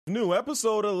New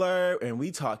episode alert, and we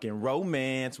talking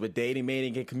romance with dating,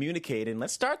 mating, and communicating.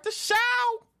 Let's start the show.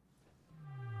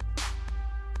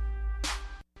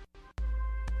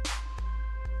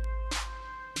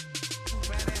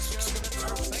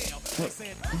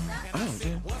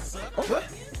 What?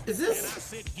 Is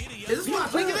this what I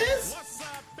think it is?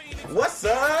 What's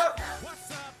up?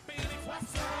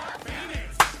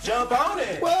 Jump on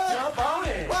it. What? Jump on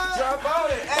it. What? Jump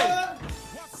on it. Hey.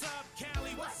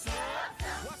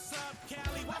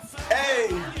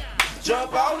 Hey.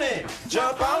 Jump on it.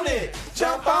 Jump on it.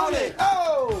 Jump on it.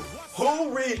 Oh!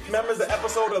 Who remembers the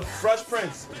episode of Fresh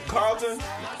Prince? Carlton?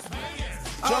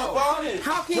 Jump on it.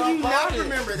 How can Jump you not on it.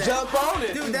 remember that? Jump on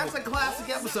it. Dude, that's a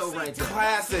classic episode right there.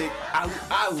 Classic.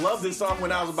 I love this song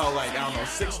when I was about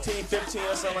 16, 15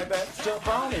 or something like that. Jump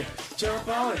on it. Jump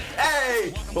on it.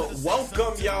 Hey! But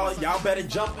welcome, y'all. Y'all better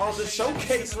jump on the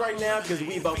showcase right now because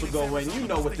we about to go in. You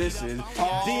know what this is.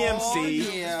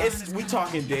 DMC. Yeah. We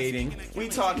talking dating. We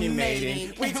talking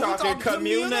mating. We We talking talking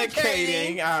communicating.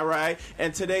 communicating. All right.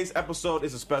 And today's episode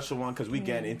is a special one because we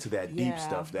get into that deep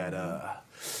stuff that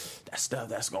stuff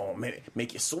that's gonna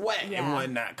make you sweat and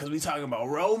whatnot, because we talking about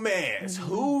romance.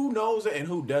 Who knows it and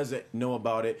who doesn't know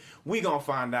about it? We gonna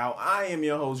find out. I am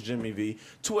your host, Jimmy V.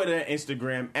 Twitter,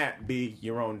 Instagram, @Be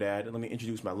Your Own Dad. Let me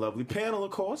introduce my lovely panel,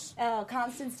 of course.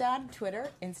 Constance Dunn, Twitter,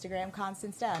 Instagram,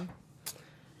 Constance Dunn.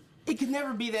 It could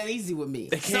never be that easy with me.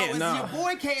 It can't, so it's nah. your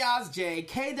boy Chaos J,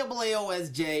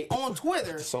 KAAOSJ on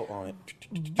Twitter. So on it.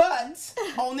 But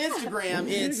on Instagram,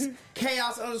 it's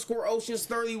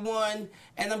chaos_oceans31,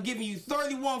 and I'm giving you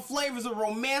 31 flavors of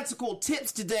romantical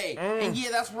tips today. And yeah,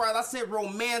 that's right, I said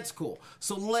romantical.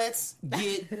 So let's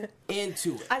get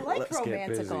into it. I like Let's get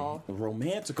romantical. busy.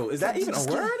 Romantical. Is that even a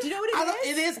word? Do you know what it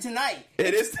is? It is tonight.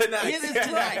 It is tonight. It is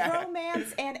tonight.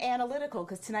 Romance and analytical,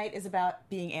 because tonight is about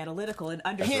being analytical and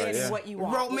understanding yeah. what you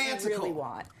want, Romantical. what you really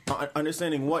want.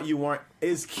 Understanding what you want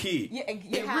is key. Yeah,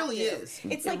 It really is.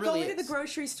 It's It like really going to the is.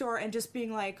 grocery store and just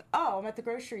being like, "Oh, I'm at the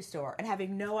grocery store," and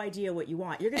having no idea what you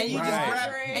want. You're gonna And be you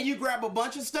wondering- just grab a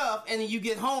bunch of stuff, and then you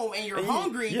get home and you're And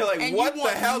hungry. You're like, and what you the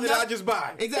want hell did I nothing- just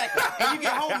buy? Exactly. And you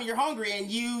get home and you're hungry and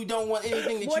you don't want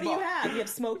anything that What you do you bought. have? You have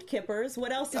smoked kippers.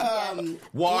 What else did you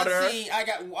get? Water. Let's see, I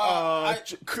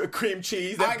got Cream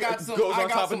cheese that I got some. goes I on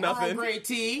got top of some nothing. Earl Grey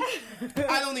tea.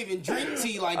 I don't even drink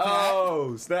tea like that.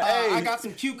 Oh, snap. Hey. I got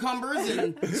some cucumbers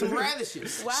and some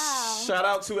radishes. Wow. Shout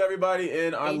out to everybody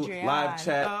in our Adrienne. live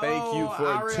chat. Thank you for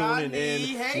Ariadne. tuning in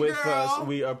Hey, with girl. us.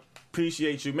 We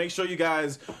appreciate you. Make sure you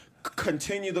guys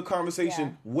continue the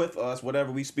conversation with us,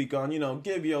 whatever we speak on.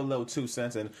 Give your little 2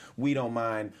 cents, and we don't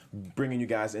mind bringing you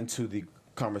guys into the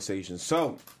conversation.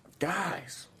 So,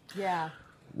 guys, Yeah.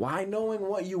 why knowing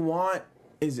what you want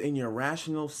is in your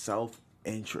rational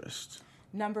self-interest?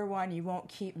 Number one, you won't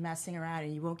keep messing around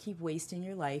and you won't keep wasting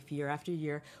your life year after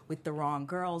year with the wrong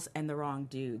girls and the wrong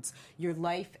dudes. Your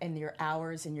life and your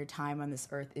hours and your time on this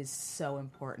earth is so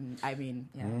important. I mean,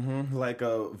 yeah. Like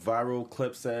a viral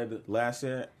clip said last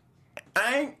year,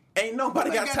 ain't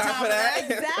nobody got time for that.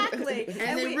 Exactly.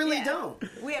 And they really don't.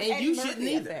 We have And Eddie you Murphy shouldn't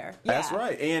up either. there. That's Yeah.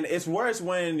 right. And it's worse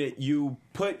when you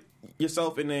put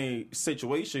yourself in a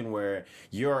situation where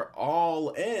you're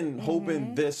all in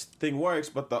hoping this thing works,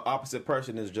 but the opposite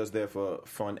person is just there for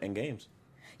fun and games.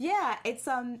 Yeah, it's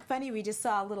funny. We just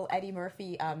saw a little Eddie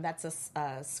Murphy. That's a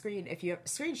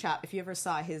screenshot. If you ever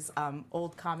saw his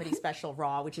old comedy special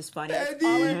Raw, which is funny.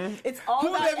 It's all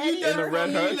What about have you Eddie done In the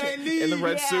Murphy. red hood, lately? in the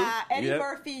red suit. Yeah, Eddie Yep.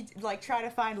 Murphy trying to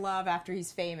find love after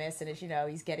he's famous, and as you know,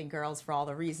 he's getting girls for all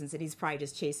the reasons, and he's probably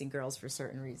just chasing girls for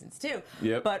certain reasons too.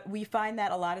 Yep. But we find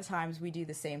that a lot of times we do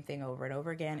the same thing over and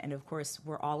over again, and of course,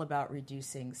 we're all about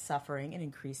reducing suffering and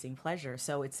increasing pleasure.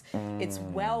 So it's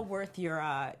well worth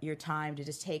your time to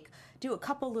just do a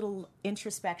couple little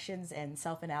introspections and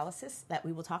self-analysis that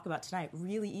we will talk about tonight.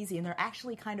 Really easy, and they're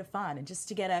actually kind of fun, and just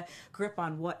to get a grip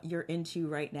on what you're into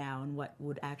right now and what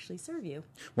would actually serve you.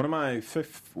 One of my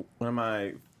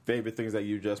favorite things that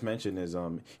you just mentioned is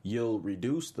you'll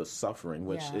reduce the suffering,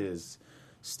 which Yeah. is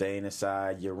staying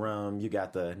inside your room. You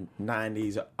got the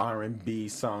 90s R&B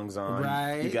songs on.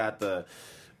 Right. You got the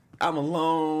I'm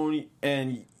alone,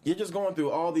 and you're just going through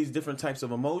all these different types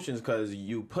of emotions because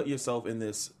you put yourself in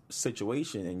this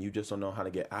situation and you just don't know how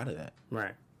to get out of that.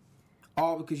 Right.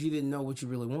 All because you didn't know what you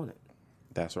really wanted.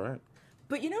 That's right.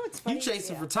 But you know what's funny? You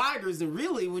chasing for tigers, and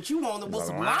really what you wanted was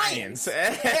some lions.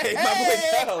 Hey, my boy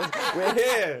Charles, we're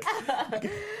here.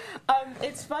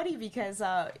 It's funny because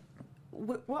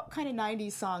what kind of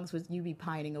 90s songs would you be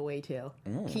pining away to?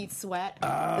 Keith Sweat,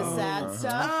 the sad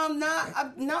stuff?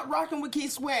 Not rocking with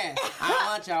Keith Sweat. I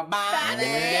want your body.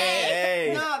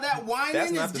 Hey. No, that whining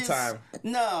That's is not the just... time.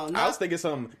 No, I was thinking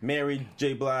some Mary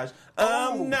J. Blige.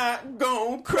 I'm not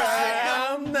gonna cry.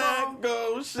 I'm not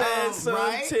gonna shed some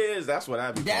tears. That's what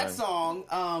I'd be that playing.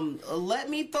 song. Let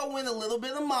me throw in a little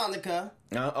bit of Monica.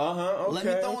 Okay, Let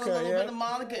me throw in a little bit of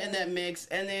Monica in that mix,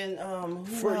 and then who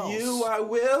For else? You I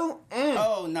Will.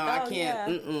 Oh no, I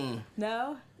can't. Yeah.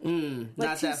 No, Not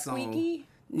like too that song. squeaky.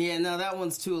 Yeah, no, that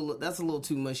one's that's a little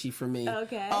too mushy for me.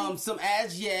 Okay. Some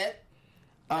As Yet.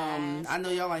 I know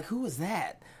y'all like, who is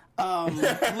that?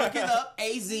 Look it up.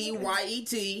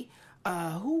 AZYET.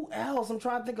 Who else? I'm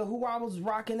trying to think of who I was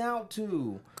rocking out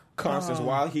to. Constance,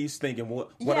 while he's thinking,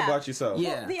 what about yourself?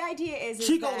 Yeah. Well, the idea is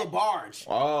Chico that, LaBarge.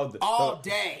 Oh, all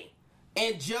day.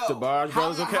 And Joe. The Barge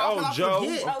Brothers, okay. How can I Joe,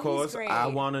 forget? of Oh, he's course. great. I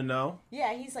Want to Know.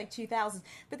 Yeah, he's like 2000s.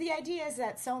 But the idea is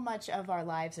that so much of our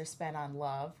lives are spent on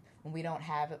love. When we don't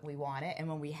have it, we want it, and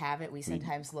when we have it, we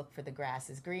sometimes look for the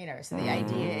grass is greener. So the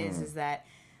idea is that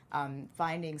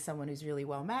finding someone who's really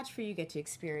well matched for you, get to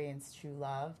experience true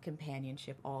love,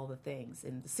 companionship, all the things.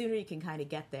 And the sooner you can kind of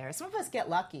get there. Some of us get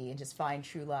lucky and just find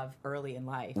true love early in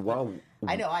life. Well,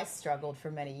 I know I struggled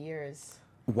for many years.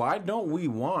 why don't we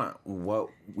want what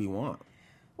we want?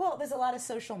 Well, there's a lot of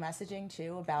social messaging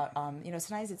too about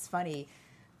sometimes it's funny.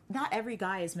 Not every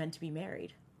guy is meant to be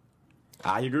married.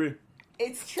 I agree.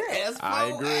 It's true. I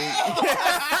agree.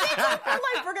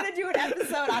 Like we're gonna do an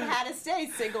episode on how to stay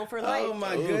single for life. Oh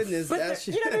my goodness. But That's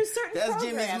there's certain that's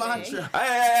Jimmy's programming. mantra.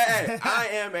 Hey, I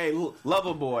am a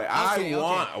lover boy. Okay, I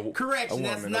want correction. a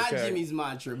That's woman, not okay? Jimmy's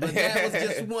mantra, but that was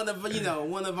just one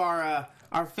of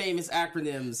our famous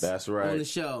acronyms. That's right. On the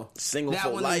show. Single that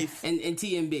for one life. and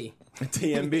TMB.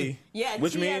 TMB. Yeah,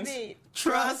 which TMB. means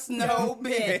Trust no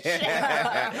bitch.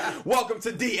 welcome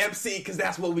to DMC because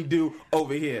that's what we do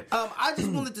over here. I just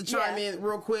wanted to chime in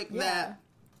real quick that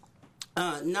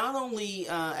not only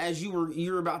as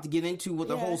you're about to get into with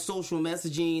the whole social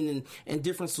messaging and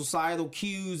different societal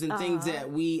cues and things that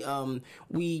we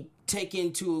take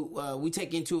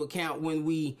into account when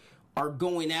we are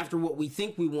going after what we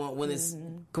think we want when it's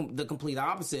the complete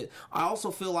opposite. I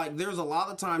also feel like there's a lot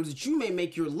of times that you may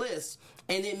make your list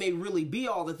and it may really be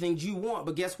all the things you want,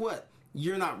 but guess what?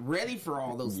 You're not ready for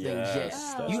all those things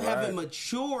yet. You haven't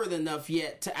matured enough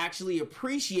yet to actually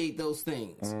appreciate those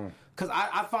things. Because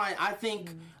I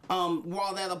think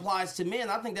while that applies to men,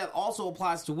 I think that also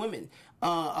applies to women.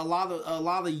 A lot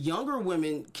of younger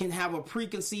women can have a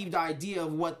preconceived idea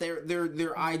of what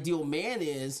their ideal man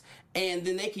is, and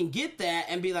then they can get that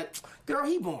and be like, "Girl,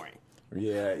 he boring."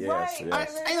 Yeah, yes, Right.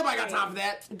 yes. Ain't nobody got time for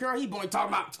that. Girl, he boring talking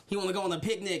about he want to go on a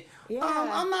picnic. Yeah.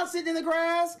 I'm not sitting in the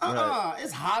grass. Right.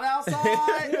 It's hot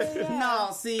outside. No,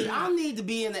 see, I need to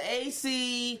be in the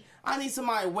AC. I need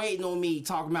somebody waiting on me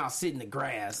talking about sitting in the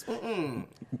grass.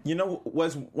 You know,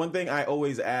 was one thing I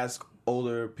always ask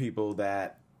older people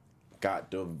that got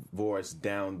divorced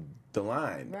down the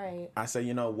line. Right. I say,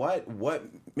 you know, what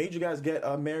made you guys get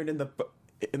married in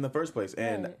the first place?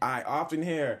 And Right. I often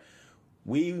hear,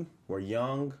 we were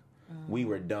young, we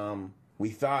were dumb, we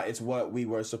thought it's what we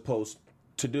were supposed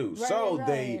to do. Right, so right.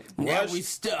 they Now rushed we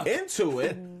stuck. into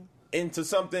it, into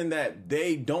something that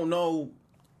they don't know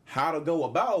how to go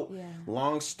about. Yeah.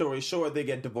 Long story short, they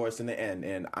get divorced in the end.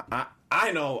 And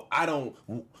I know I don't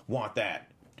want that.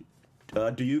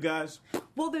 Do you guys?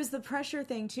 Well, there's the pressure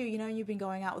thing too. You know, you've been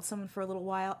going out with someone for a little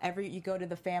while. You go to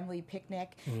the family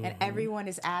picnic, and everyone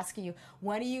is asking you,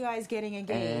 "When are you guys getting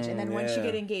engaged?" And then once you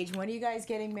get engaged, when are you guys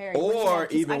getting married? Or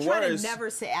even I try worse, to never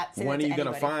say when that are to you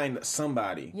gonna anybody. find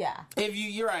somebody? Yeah.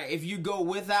 You're right. If you go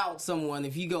without someone,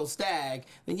 if you go stag,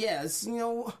 then yes, when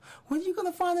are you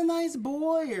gonna find a nice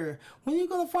boy, or when are you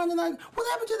gonna find a nice? What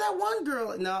happened to that one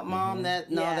girl? No, mom, that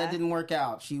didn't work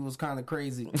out. She was kind of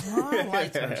crazy. Oh, I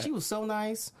liked her. She was so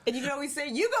nice. And you can always say,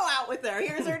 "You go out with her.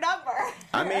 Here's her number."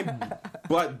 I mean,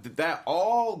 but that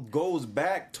all goes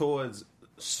back towards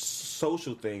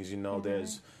social things. You know,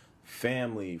 there's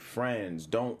family, friends.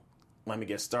 Don't let me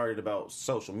get started about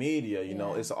social media. You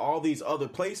know, it's all these other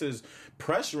places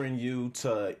pressuring you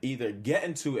to either get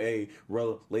into a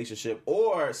relationship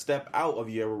or step out of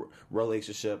your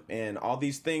relationship. And all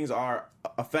these things are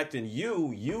affecting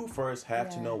you. You first have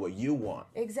to know what you want.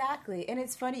 Exactly. And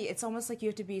it's funny. It's almost like you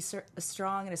have to be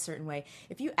strong in a certain way.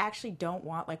 If you actually don't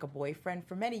want like a boyfriend,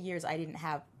 for many years I didn't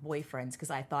have boyfriends because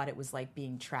I thought it was like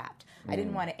being trapped. I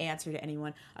didn't want to answer to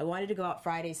anyone. I wanted to go out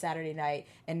Friday, Saturday night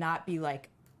and not be like,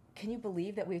 can you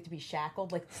believe that we have to be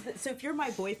shackled? Like, so if you're my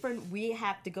boyfriend, we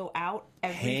have to go out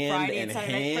every Hand Friday in and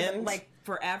Saturday night hand? for like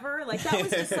forever. Like, that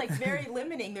was just, like, very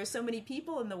limiting. There's so many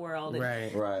people in the world.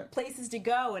 And places to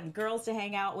go and girls to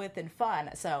hang out with and fun.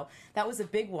 So that was a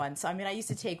big one. So, I mean, I used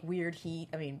to take weird heat.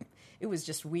 I mean, it was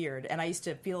just weird. And I used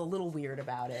to feel a little weird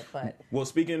about it. But well,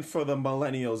 speaking for the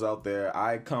millennials out there,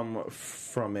 I come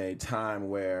from a time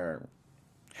where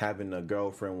having a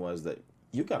girlfriend was that,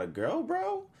 you got a girl,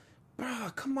 bro?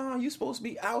 Bruh, come on, you supposed to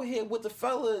be out here with the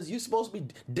fellas. You supposed to be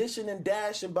dishing and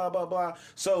dashing, blah, blah, blah.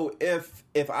 So if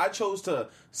I chose to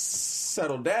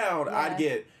settle down, I'd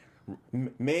get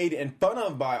made in fun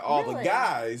of by all the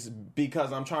guys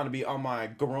because I'm trying to be on my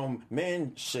grown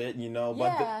man shit, you know.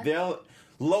 But they'll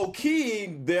low key,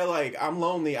 they're like, I'm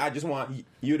lonely. I just want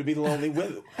you to be lonely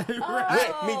with me too.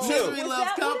 Misery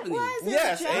loves company.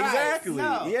 Yes, exactly.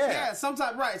 No. Yeah.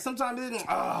 Sometimes, Sometimes it's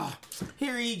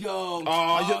here he goes.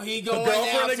 He going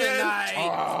girlfriend out again?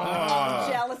 tonight.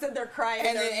 Jealous and they're crying.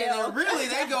 And then really,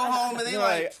 they go home and they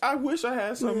like, I wish I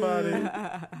had somebody.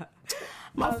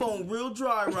 my phone real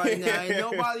dry right now. Ain't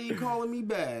nobody calling me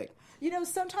back. You know,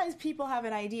 sometimes people have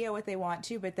an idea what they want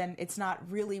to, but then it's not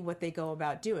really what they go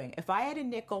about doing. If I had a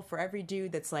nickel for every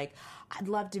dude that's like, I'd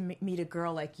love to meet a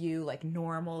girl like you, like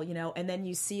normal, you know, and then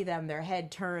you see them, their head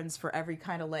turns for every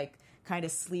kind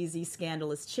of sleazy,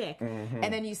 scandalous chick.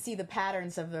 And then you see the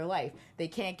patterns of their life. They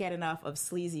can't get enough of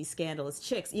sleazy, scandalous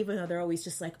chicks, even though they're always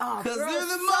just like, oh, because girls they're the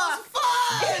suck. most fun.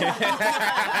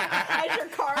 As your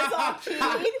car's all keyed.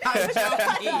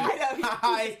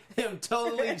 I am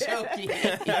totally joking.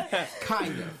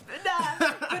 Kind of.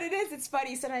 Nah, but it's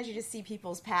funny. Sometimes you just see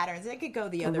people's patterns. It could go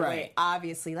the other way,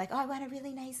 obviously. Like, oh, I want a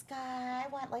really nice guy. I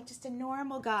want, like, just a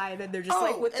normal guy. And then they're just,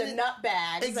 like, with the nut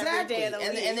bags every day of the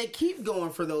week. And they keep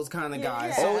going for those kind of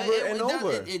guys. Yeah. Over and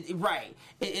over.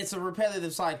 It's a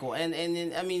repetitive cycle. And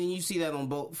I mean, you see that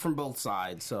from both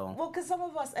sides. So. Well, because some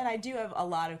of us, and I do have a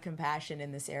lot of compassion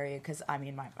in this area, because, I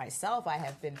mean, myself, I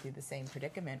have been through the same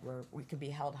predicament where we could be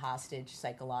held hostage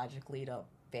psychologically to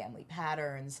family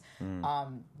patterns,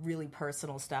 really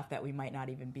personal stuff that we might not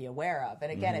even be aware of.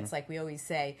 And again, it's like we always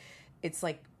say, it's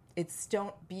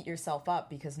don't beat yourself up,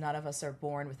 because none of us are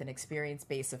born with an experience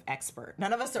base of expert.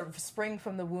 None of us are spring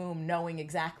from the womb knowing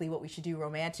exactly what we should do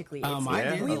romantically.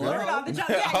 I did. We learn on the job.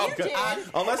 Yeah, you did.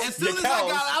 Unless as soon as I got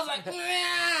it, I was like,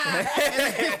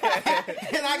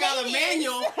 and I got a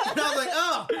manual, and I was like,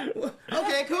 oh,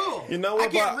 okay, cool. You know what?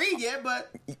 I can't read yet,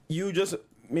 but you just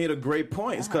made a great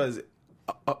point. It's because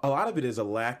a lot of it is a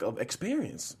lack of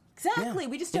experience. Exactly.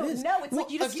 We just don't know. It's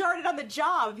like you just started on the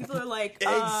job. People are like,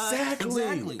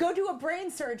 exactly. Go do a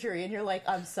brain surgery. And you're like,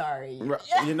 I'm sorry.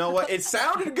 You know what? It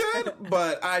sounded good,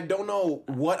 but I don't know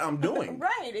what I'm doing.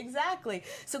 Right, exactly.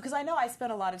 So, because I know I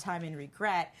spent a lot of time in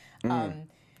regret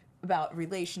about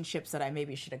relationships that I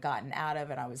maybe should have gotten out of,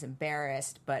 and I was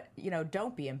embarrassed. But, you know,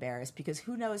 don't be embarrassed, because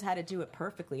who knows how to do it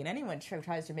perfectly. And anyone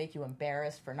tries to make you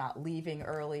embarrassed for not leaving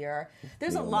earlier.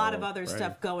 There's a lot of other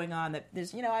stuff going on that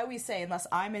there's, you know, I always say, unless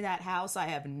I'm in that house, I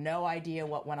have no idea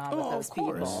what went on with those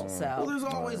people. So, well, there's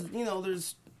always, you know,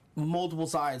 there's multiple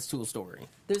sides to a story.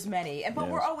 There's many, but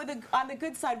we're all on the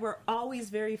good side. We're always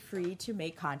very free to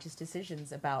make conscious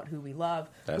decisions about who we love,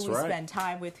 who we spend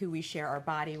time with, who we share our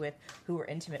body with, who we're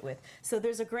intimate with. So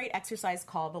there's a great exercise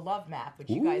called the Love Map, which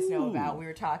you guys know about. We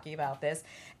were talking about this,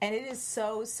 and it is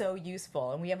so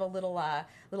useful. And we have a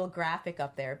little graphic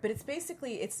up there, but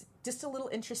it's just a little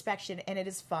introspection, and it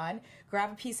is fun.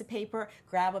 Grab a piece of paper,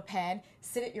 grab a pen,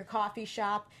 sit at your coffee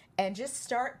shop, and just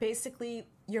start basically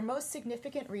your most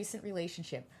significant recent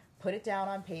relationship. Put it down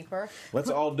on paper.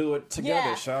 Let's all do it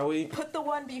together, shall we? Put the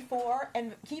one before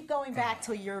and keep going back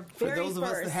till your very first. For those of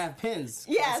us that have pens,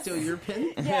 that's still your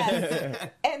pen? Yes.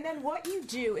 And then what you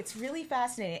do, it's really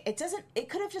fascinating. It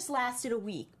could have just lasted a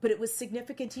week, but it was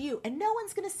significant to you. And no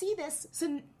one's going to see this, so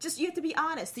you have to be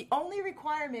honest. The only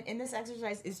requirement in this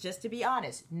exercise is just to be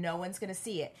honest. No one's going to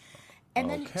see it. And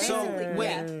then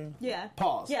basically,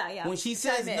 pause. Yeah. When she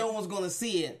says no one's going to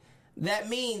see it, that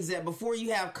means that before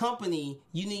you have company,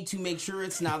 you need to make sure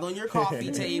it's not on your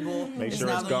coffee table, it's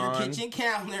not on your kitchen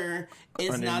counter,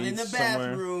 it's not in the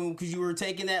bathroom because you were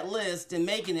taking that list and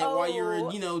making it while you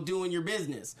were, doing your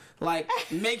business. Like,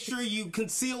 make sure you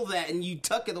conceal that and you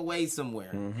tuck it away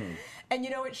somewhere. And you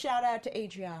know what? Shout out to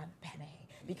Adrienne Penne.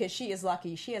 Because she is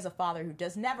lucky. She has a father who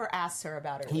never asks her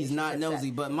about her. He's not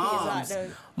nosy, but moms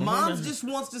just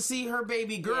wants to see her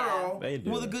baby girl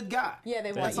with a good guy. Yeah,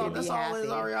 they want you to be That's all it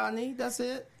is, Ariadne. That's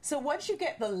it. So once you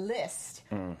get the list,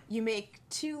 you make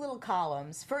two little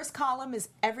columns. First column is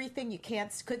everything you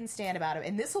couldn't stand about him.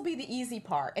 And this will be the easy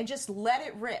part. And just let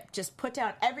it rip. Just put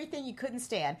down everything you couldn't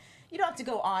stand. You don't have to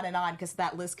go on and on because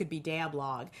that list could be damn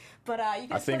long. But you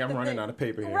can I think I'm running out of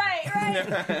paper here.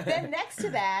 Right. Then next to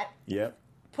that,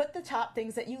 put the top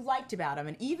things that you liked about them.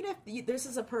 And even if this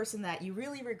is a person that you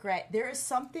really regret, there is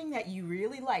something that you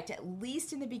really liked, at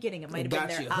least in the beginning. It might have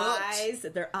been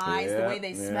their eyes, the way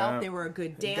they smelled. They were a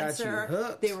good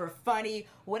dancer. They were funny.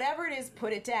 Whatever it is,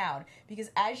 put it down. Because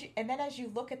as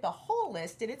you look at the whole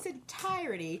list in its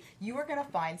entirety, you are going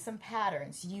to find some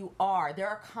patterns. There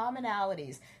are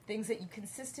commonalities, things that you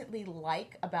consistently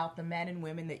like about the men and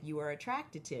women that you are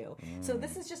attracted to. So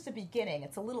this is just a beginning.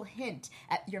 It's a little hint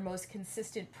at your most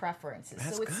consistent preferences.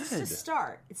 That's so it's good. just a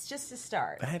start. It's just a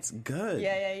start. That's good.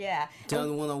 Yeah. Tell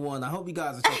the 101. I hope you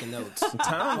guys are taking notes. I'm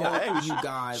telling you, you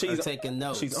guys are taking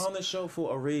notes. She's on the show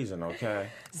for a reason, okay?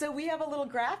 So we have a little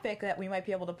graphic that we might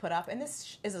be able to put up, and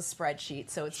this is a spreadsheet,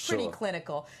 so it's pretty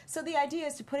clinical. So the idea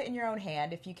is to put it in your own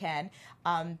hand if you can,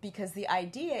 because the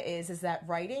idea is that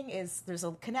there's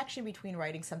a connection between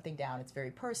writing something down. It's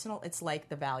very personal. It's like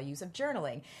the values of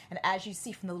journaling. And as you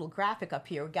see from the little graphic up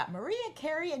here, we've got Maria,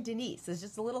 Carrie, and Denise. There's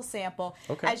just a little sample.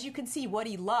 Okay. As you can see, what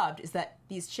he loved is that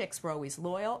these chicks were always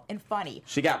loyal and funny.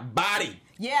 She got body.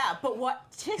 Yeah, but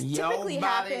what typically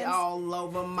happens... all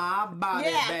over my body,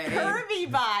 baby.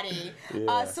 Curvy body.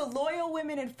 Yeah. So loyal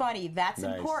women and funny, that's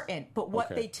important. But what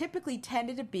they typically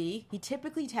tended to be, he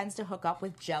typically tends to hook up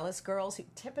with jealous girls who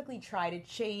typically try to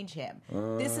change him.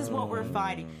 This is what we're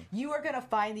finding. You are going to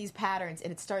find these patterns,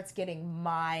 and it starts getting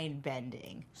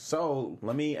mind-bending. So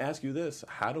let me ask you this.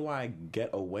 How do I get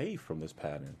away from this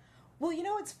pattern? Well,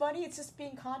 it's funny. It's just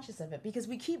being conscious of it, because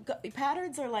we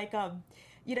patterns are like,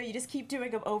 you just keep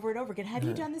doing them over and over again. Have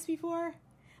you done this before?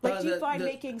 Like, do you find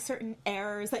making certain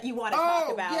errors that you want to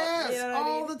talk about? Yes, you know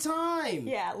all the time.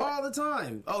 Yeah. All the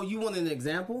time. Oh, you want an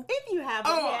example? If you have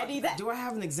one handy. Do I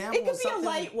have an example? It could be a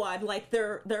light one, like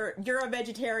you're a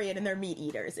vegetarian and they're meat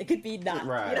eaters. It could be not.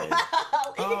 Right.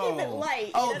 You can keep it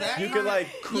light. You could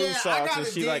like crew socks and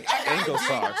she like ankle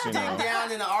socks. Dig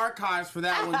down in the archives for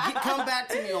that one. Come back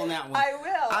to me on that one. I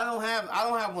will. I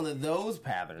don't have one of those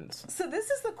patterns. So this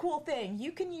is the cool thing.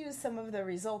 You can use some of the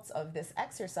results of this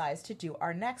exercise to do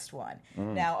our next one.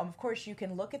 Now, of course, you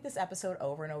can look at this episode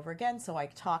over and over again, so I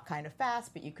talk kind of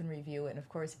fast, but you can review it and, of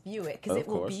course, view it, because it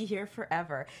will be here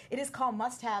forever. It is called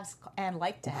Must-Haves and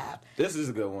Like-to-Have. This is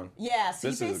a good one. Yeah, so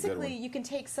you can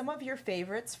take some of your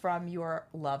favorites from your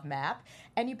love map,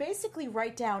 and you basically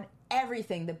write down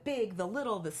everything, the big, the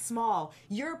little, the small,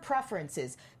 your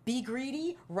preferences. Be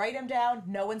greedy, write them down,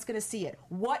 no one's going to see it.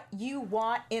 What you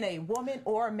want in a woman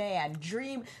or man,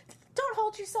 dream. Don't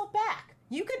hold yourself back.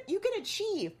 You can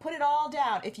achieve. Put it all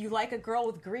down. If you like a girl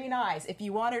with green eyes, if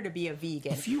you want her to be a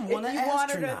vegan, if you want an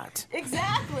astronaut,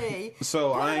 exactly.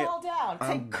 So put it all down.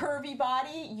 Say curvy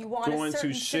body. You want going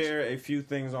to share a few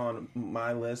things on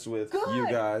my list with you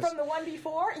guys from the one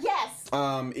before. Yes.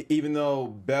 Even though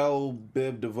Belle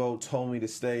Biv DeVoe told me to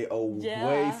stay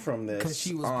away from this because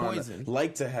she was poisoned.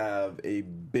 Like to have a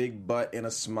big butt and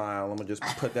a smile. I'm gonna just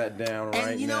put that down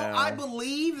right now. And I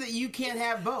believe that you can't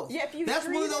have both. Yeah, that's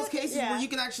one of those cases where you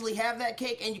can actually have that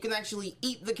cake and you can actually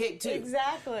eat the cake too.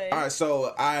 Exactly. All right,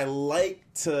 so I like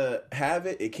to have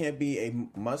it. It can't be a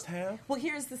must-have. Well,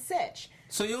 here's the sitch.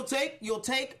 So you'll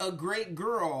take a great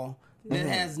girl that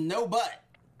has no butt.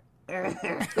 That'd be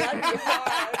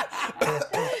hard.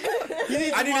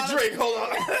 I need a drink. Hold on.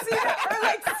 Or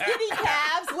like skinny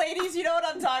calves, ladies. You know what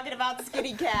I'm talking about?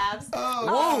 Skinny calves.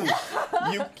 Oh,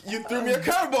 whoa! You threw me a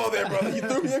curveball there, brother. You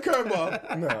threw me a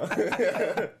curveball.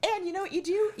 No. And you know what you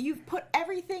do? You've put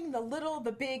everything, the little,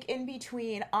 the big, in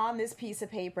between, on this piece of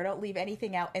paper. Don't leave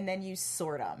anything out, and then you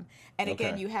sort them. And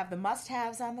again, you have the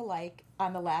must-haves on the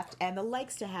left, and the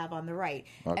likes to have on the right.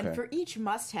 Okay. And for each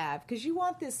must-have, because you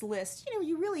want this list,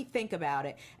 you really think about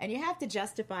it, and you have to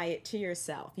justify it to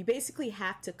yourself. You basically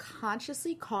have to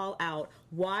consciously call out,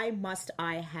 why must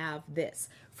I have this?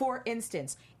 For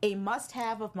instance, a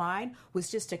must-have of mine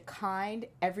was just a kind,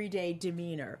 everyday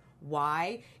demeanor.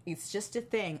 Why? It's just a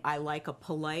thing. I like a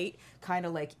polite, kind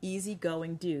of like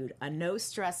easygoing dude. A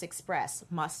no-stress express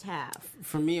must-have.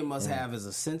 For me, a must-have is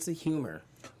a sense of humor.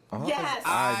 Yes.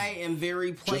 I am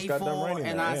very playful,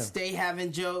 and I stay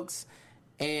having jokes.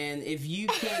 And if you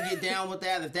can't get down with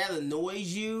that, if that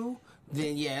annoys you,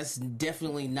 then it's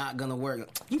definitely not going to work.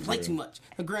 You play too much.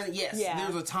 Now, granted,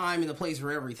 there's a time and a place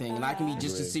for everything, and I can be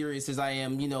just as serious as I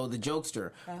am, the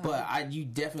jokester. But you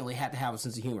definitely have to have a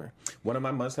sense of humor. One of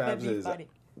my must-haves is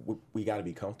we got to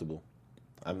be comfortable.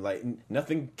 I'm like,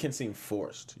 nothing can seem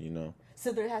forced,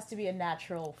 So there has to be a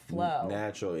natural flow.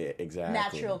 Natural, exactly.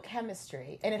 Natural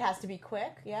chemistry. And it has to be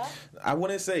quick, yeah? I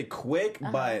wouldn't say quick,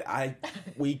 but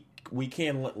we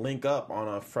can link up on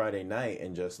a Friday night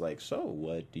and just like, so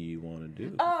what do you want to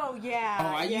do? Oh yeah.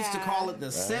 Oh, I used to call it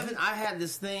the 7. I had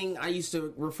this thing I used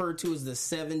to refer to as the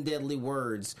 7 deadly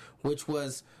words, which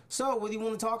was, so what do you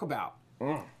want to talk about?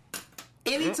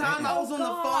 Anytime I was on the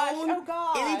phone,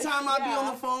 anytime I'd be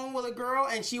on the phone with a girl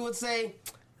and she would say,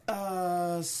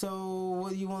 so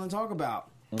what do you want to talk about?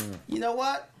 You know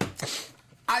what?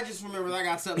 I just remembered I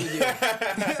got something to do.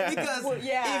 Because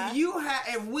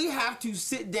if we have to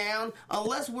sit down,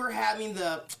 unless we're having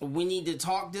we need to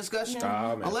talk discussion,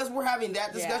 unless we're having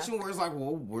that discussion where it's like,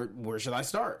 well, where should I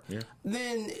start? Yeah.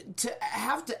 Then to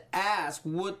have to ask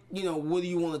what do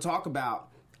you want to talk about?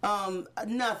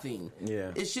 Nothing. Yeah.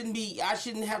 It shouldn't be. I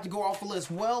shouldn't have to go off a list.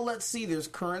 Well, let's see. There's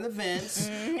current events.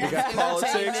 We got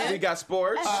politics. We got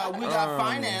sports. We got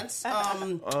finance.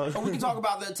 Or we can talk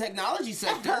about the technology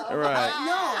sector. Right.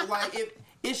 No, like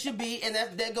it should be, and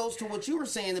that goes to what you were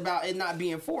saying about it not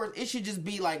being forced. It should just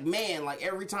be like, man, like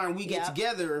every time we get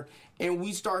together and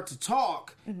we start to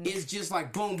talk, it's just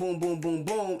like boom, boom, boom, boom,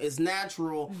 boom. It's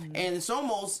natural, and it's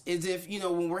almost as if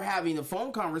when we're having a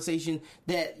phone conversation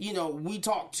that we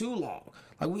talk too long.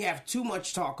 Like we have too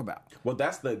much to talk about. Well,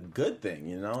 that's the good thing,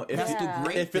 If that's the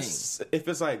great thing. If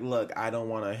it's like, look, I don't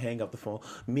want to hang up the phone.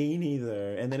 Me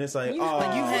neither. And then it's like, you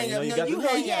hang up. You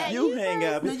hang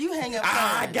up. No, you hang up.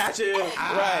 I got you.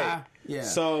 Right. Yeah.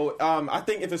 So I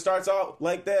think if it starts out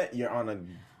like that, you're on a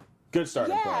good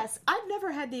starting point. Yes. I've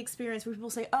never had the experience where people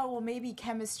say, oh, well, maybe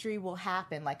chemistry will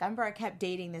happen. Like, I remember I kept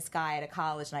dating this guy at a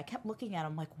college, and I kept looking at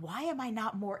him like, why am I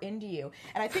not more into you?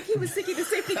 And I think he was thinking the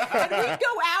same thing. And we'd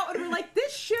go out, and we're like,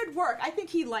 this should work. I think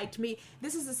he liked me.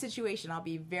 This is a situation, I'll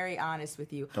be very honest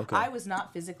with you. Okay. I was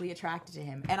not physically attracted to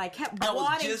him, and I kept wanting to.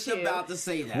 I was just about to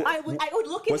say that. I would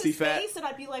look at his face, and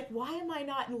I'd be like, why am I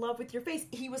not in love with your face?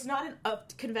 He was not a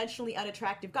conventionally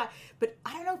unattractive guy. But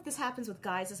I don't know if this happens with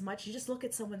guys as much. You just look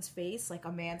at someone's face, like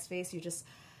a man's face,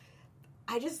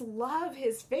 I just love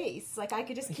his face. Like I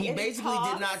could just. He basically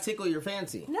did not tickle your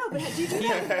fancy. No, but do you do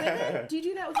that with women? Do you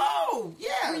do that with women?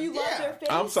 Yeah. Where you love their face?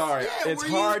 I'm sorry. It's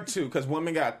hard to, because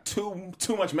women got too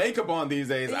much makeup on these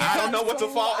days. I don't know what to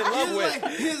fall in love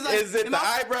with. Is it the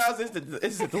eyebrows?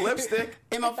 Is it the lipstick?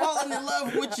 Am I falling in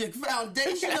love with your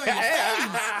foundation or your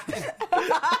face?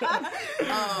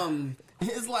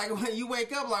 It's like when you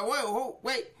wake up, like,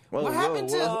 wait. What happened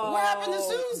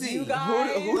to Susie? Who did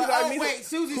I mean? Wait,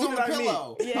 Susie's on the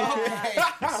pillow.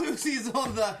 Yeah. Okay. Susie's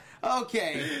on the.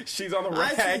 Okay. She's on the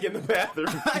rag in the bathroom.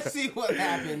 I see what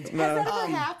happened. Has that ever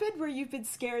happened where you've been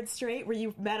scared straight, where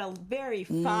you've met a very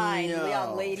fine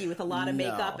young lady with a lot of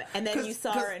makeup, and then you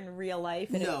saw her in real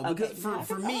life? And because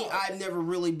for me, I've never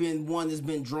really been one that's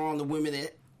been drawn to women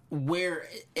that wear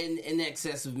in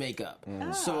excess of makeup.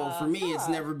 So for me, it's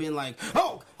never been like,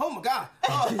 oh my God,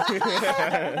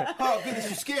 oh goodness,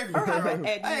 you scared me.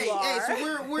 Hey, so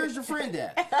where's your friend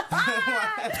at?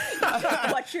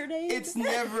 What's your name? It's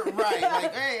never right.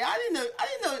 Like, hey, I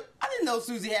didn't know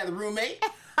Susie had a roommate.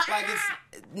 Like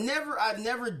it's never. I've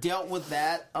never dealt with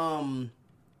that.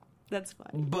 That's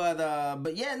funny.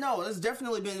 But yeah, no, it's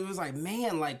definitely been. It was like,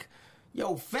 man, like.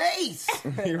 Your face,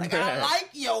 like I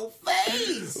like your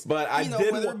face, but I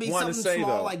did whether it be want to say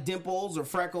small, though, like dimples or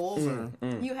freckles.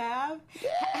 You have? Yeah.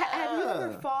 Have you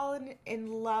ever fallen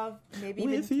in love, maybe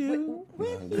with you,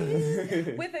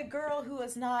 with a girl who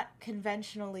is not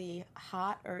conventionally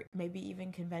hot or maybe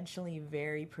even conventionally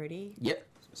very pretty? Yep.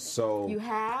 So you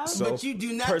have, but you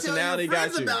do not tell your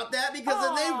friends about that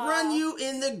because they run you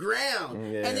in the ground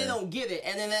and they don't get it.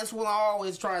 And then that's what I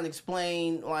always try and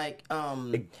explain. Like,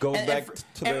 it goes back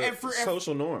to the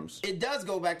social norms. It does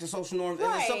go back to social norms. Right.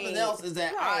 And then something else is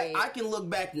that I can look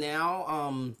back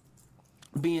now,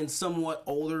 being somewhat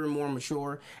older and more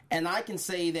mature, and I can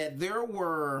say that there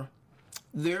were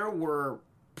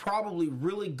probably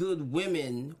really good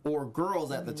women or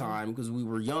girls at the time, because we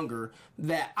were younger,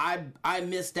 that I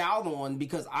missed out on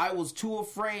because I was too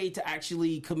afraid to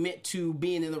actually commit to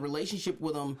being in a relationship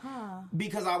with them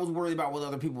because I was worried about what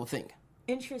other people would think.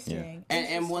 Interesting. Yeah.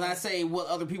 And when I say what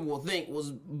other people will think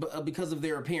was because of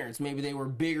their appearance. Maybe they were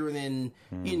bigger than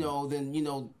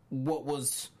what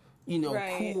was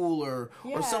cool or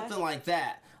something like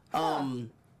that. I'm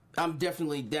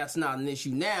definitely, that's not an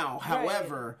issue now.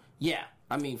 However,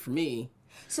 I mean, for me.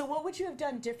 So what would you have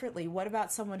done differently? What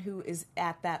about someone who is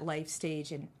at that life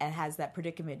stage and has that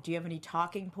predicament? Do you have any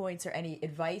talking points or any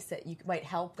advice that you might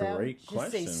help them? Great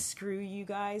question. Just say, screw you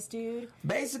guys, dude.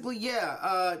 Basically,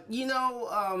 yeah.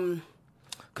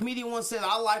 Comedian once said,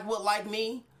 I like what like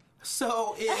me.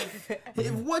 So if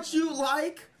what you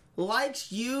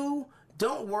likes you,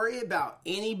 don't worry about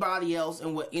anybody else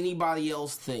and what anybody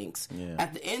else thinks. Yeah.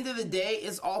 At the end of the day,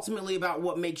 it's ultimately about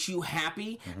what makes you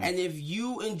happy. Mm-hmm. And if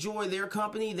you enjoy their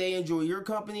company, they enjoy your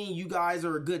company, you guys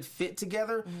are a good fit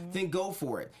together, then go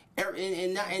for it.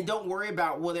 And don't worry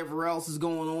about whatever else is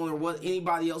going on or what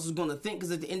anybody else is going to think,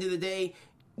 because at the end of the day,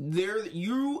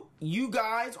 you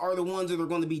guys are the ones that are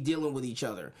going to be dealing with each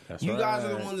other. You guys are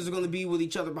the ones that are going to be with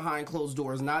each other behind closed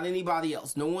doors, not anybody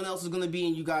else. No one else is going to be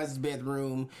in you guys'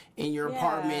 bedroom, in your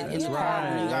apartment, in the car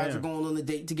when you guys are going on a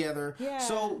date together. Yeah.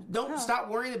 So don't stop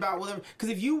worrying about whatever, because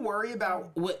if you worry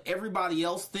about what everybody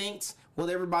else thinks, what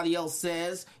everybody else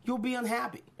says, you'll be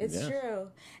unhappy. It's true.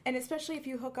 And especially if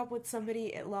you hook up with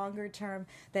somebody at longer term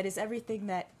that is everything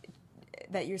that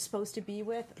you're supposed to be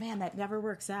with, man, that never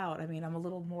works out. I mean, I'm a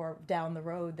little more down the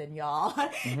road than y'all.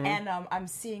 And I'm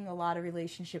seeing a lot of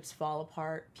relationships fall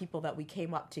apart. People that we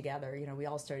came up together, you know, we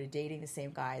all started dating the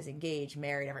same guys, engaged,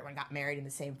 married, everyone got married in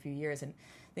the same few years, and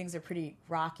things are pretty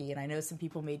rocky. And I know some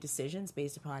people made decisions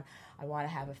based upon, I want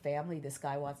to have a family, this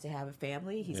guy wants to have a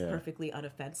family, he's perfectly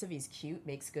unoffensive, he's cute,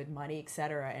 makes good money,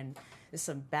 etc. And there's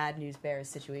some bad news bears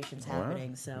situations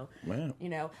happening. So, you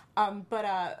know, but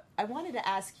I wanted to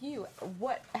ask you,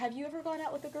 what have you ever gone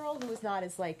out with a girl who was not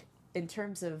as, like, in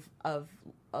terms of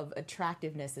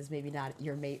attractiveness, as maybe not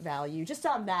your mate value, just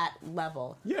on that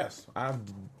level? Yes, I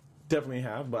definitely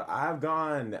have, but I've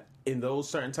gone in those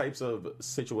certain types of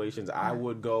situations. I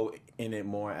would go in it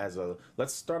more as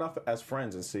let's start off as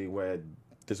friends and see where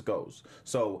this goes.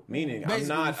 So, meaning basically, I'm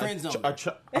not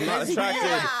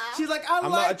attracted. She's like,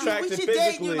 I'm like you, we should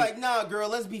date. You're like, nah, girl,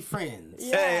 let's be friends.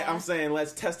 Hey, I'm saying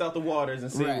let's test out the waters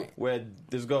and see where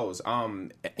this goes.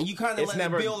 And you kind of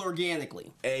let it build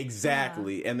organically.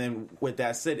 Exactly. And then with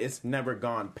that said, it's never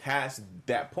gone past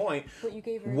that point. But you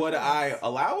gave her would I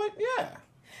allow it? Yeah.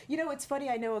 You know, it's funny,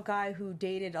 I know a guy who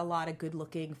dated a lot of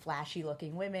good-looking,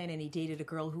 flashy-looking women, and he dated a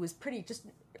girl who was pretty just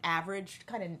average,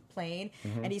 kind of plain,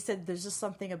 and he said there's just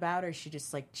something about her, she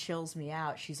just, like, chills me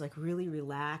out. She's, like, really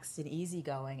relaxed and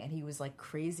easygoing, and he was, like,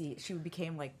 crazy. She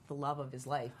became, like, the love of his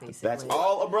life, basically. That's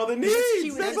all a brother needs. She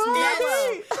was just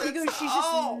mellow. He goes, she's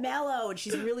just mellow, and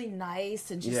she's really nice,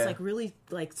 and just, like, really,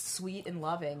 like, sweet and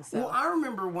loving. So. Well, I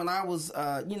remember when I was,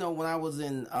 when I was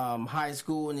in high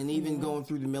school and then even going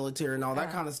through the military and all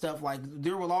that kind of stuff, like,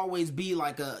 there will always be,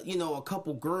 like, a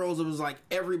couple girls that was, like,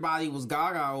 everybody was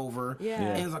gaga over.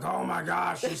 And it's like, oh my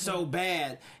gosh, she's so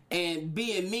bad. And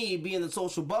being the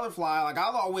social butterfly, like,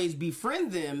 I'll always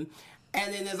befriend them.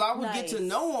 And then as I would get to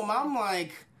know them, I'm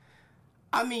like,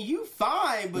 I mean, you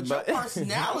fine, but your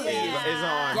personality is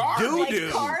on doo-doo.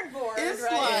 Like cardboard. It's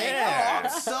like, oh, I'm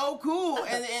so cool.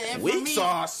 And weak for me,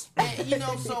 sauce.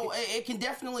 So it can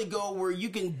definitely go where you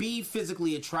can be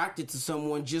physically attracted to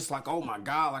someone just like, oh my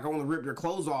God, like I want to rip your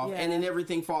clothes off, and then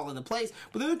everything fall into place.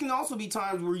 But then there can also be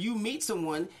times where you meet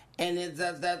someone and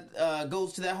that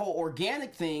goes to that whole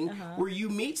organic thing where you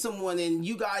meet someone and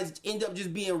you guys end up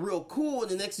just being real cool,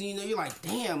 and the next thing you know, you're like,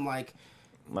 damn, like,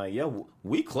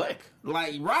 we click.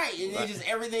 Like, right. And then just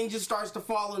everything just starts to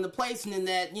fall into place, and then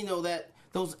that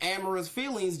those amorous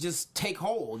feelings just take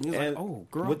hold. And you're like, oh,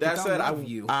 girl, with that said,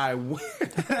 I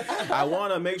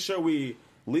want to make sure we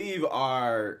leave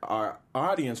our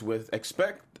audience with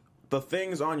expect the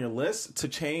things on your list to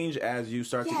change as you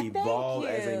start to evolve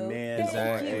as a man.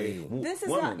 Exactly. This is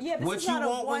woman. What you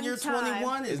want when you're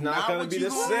 21 is not going to be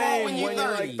the same when you're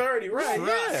like 30. Right.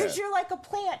 Because you're like a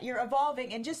plant. You're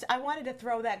evolving. And just, I wanted to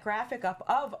throw that graphic up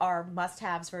of our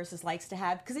must-haves versus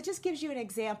likes-to-have, because it just gives you an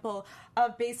example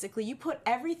of basically you put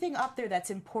everything up there that's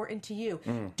important to you.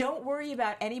 Don't worry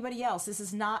about anybody else. This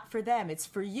is not for them. It's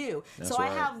for you. That's I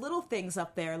have little things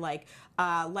up there like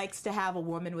likes to have a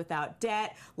woman without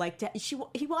debt,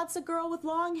 he wants a girl with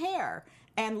long hair,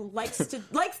 and likes the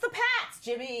Pats.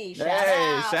 Jimmy,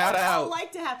 shout out. I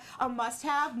like to have a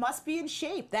must-have, must be in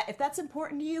shape. That if that's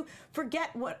important to you,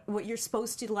 forget what you're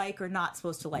supposed to like or not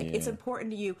supposed to like. It's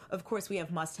important to you. Of course, we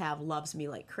have must-have, loves me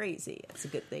like crazy. It's a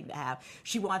good thing to have.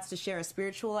 She wants to share a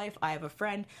spiritual life. I have a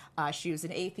friend. She was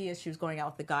an atheist. She was going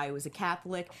out with a guy who was a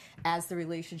Catholic. As the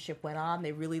relationship went on,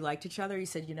 they really liked each other. He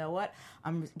said, "You know what?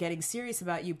 I'm getting serious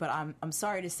about you, but I'm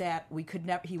sorry to say we could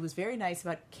never." He was very nice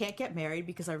about can't get married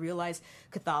because I realized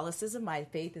Catholicism, my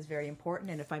faith is very important,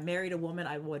 and if I married a woman,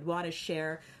 I would want to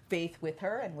share faith with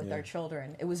her and with our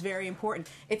children. It was very important.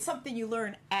 It's something you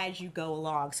learn as you go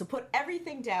along. So put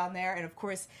everything down there, and of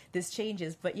course this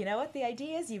changes. But you know what? The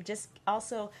idea is you've just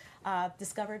also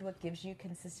discovered what gives you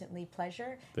consistently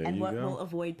pleasure and what will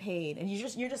avoid pain. And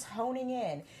you're just honing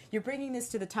in. You're bringing this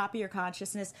to the top of your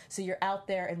consciousness, so you're out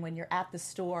there, and when you're at the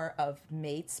store of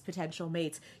mates, potential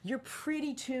mates, you're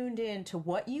pretty tuned in to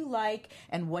what you like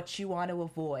and what you want to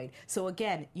avoid. So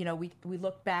again, we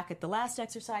look back at the last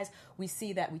exercise, we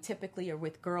see that we typically are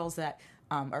with girls that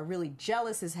are really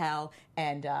jealous as hell,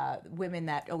 and women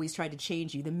that always try to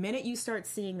change you. The minute you start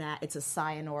seeing that, it's a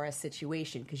sayonara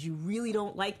situation, because you really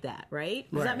don't like that, right?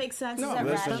 Does that make sense? No, Is that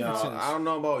listen, rational? y'all, I don't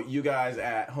know about you guys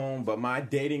at home, but my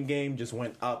dating game just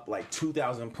went up like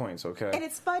 2,000 points, okay? And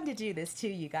it's fun to do this too,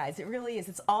 you guys. It really is.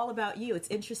 It's all about you. It's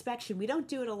introspection. We don't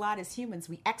do it a lot as humans.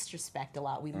 We extrospect a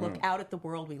lot. We look out at the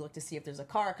world. We look to see if there's a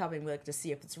car coming. We look to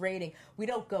see if it's raining. We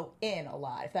don't go in a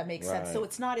lot, if that makes sense. So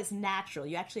it's not as natural.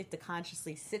 You actually have to consciously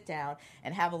sit down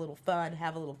and have a little fun,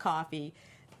 have a little coffee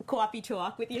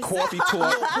talk with yourself. Coffee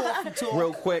talk.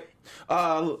 Real quick.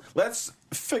 Let's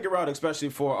figure out, especially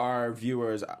for our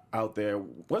viewers out there,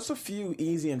 what's a few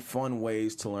easy and fun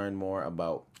ways to learn more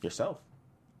about yourself?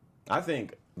 I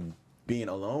think being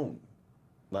alone,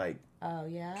 like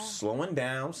slowing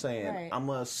down, saying, I'm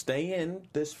going to stay in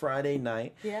this Friday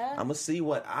night. Yeah. I'm going to see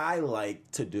what I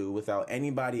like to do without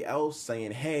anybody else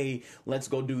saying, hey, let's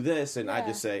go do this. And I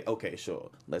just say, okay, sure,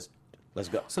 let's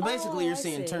go. So basically, you're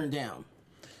saying turn down.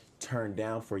 Turn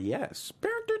down for yes.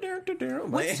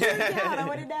 What's turn down? I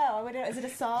want to know. Is it a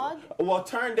song? Well,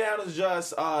 turn down is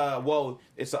just,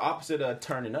 it's the opposite of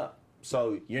turning up.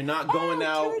 So you're not going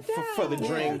out for the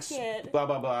drinks, blah,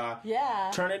 blah, blah.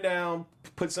 Yeah. Turn it down,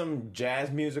 put some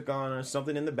jazz music on or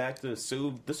something in the back to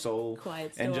soothe the soul.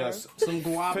 Quiet and storm. just some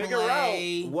guava figure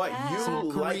out what some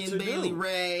you like to Korean Bailey do.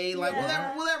 Ray, like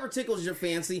whatever tickles your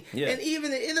fancy. Yeah. And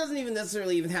even it doesn't even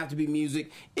necessarily even have to be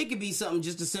music. It could be something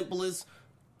just as simple as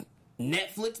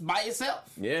Netflix by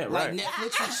yourself. Yeah, like right.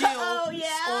 Netflix and chill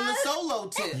on the solo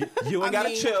tip. You ain't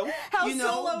gotta chill. How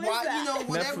solo is that?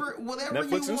 Whatever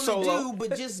Netflix you and want solo. to do,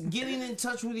 but just getting in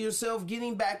touch with yourself,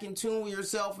 getting back in tune with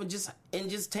yourself, and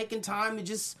just taking time to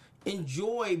just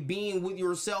enjoy being with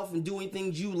yourself and doing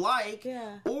things you like,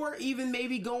 or even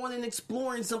maybe going and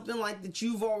exploring something like that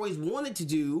you've always wanted to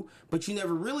do, but you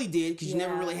never really did because you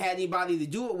never really had anybody to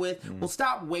do it with. Well,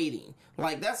 stop waiting.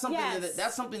 Like that's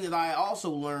something that I also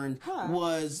learned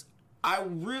was I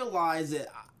realized that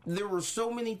there were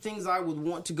so many things I would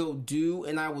want to go do,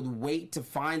 and I would wait to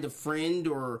find a friend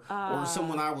or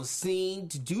someone I was seeing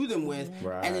to do them with,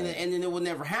 and then it would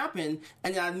never happen,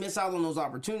 and then I'd miss out on those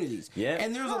opportunities. Yeah.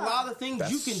 And there's a lot of things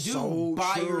you can do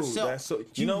by yourself.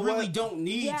 You really don't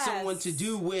need someone to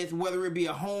do with, whether it be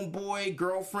a homeboy,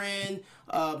 girlfriend,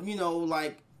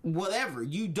 like whatever.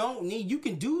 You don't need. You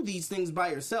can do these things by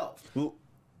yourself.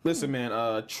 Listen,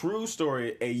 man, true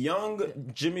story. A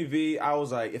young Jimmy V, I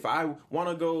was like, if I want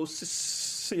to go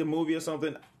see a movie or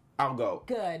something, I'll go.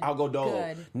 Good. I'll go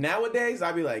dolo. Good. Nowadays,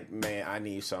 I'd be like, man, I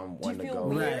need someone to go.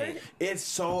 Weird?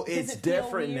 It's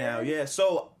different now. Yeah.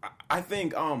 So I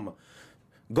think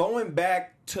going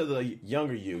back to the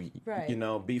younger you,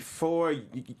 before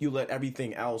you let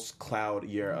everything else cloud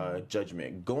your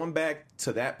judgment, going back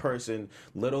to that person,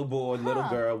 little boy, little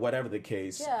girl, whatever the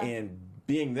case, and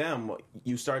being them,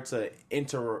 you start to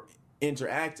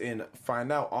interact and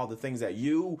find out all the things that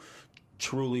you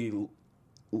truly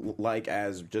like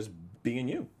as just being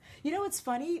you. You know what's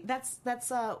funny? That's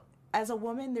as a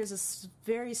woman, there's a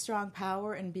very strong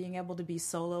power in being able to be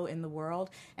solo in the world.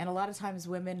 And a lot of times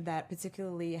women that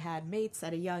particularly had mates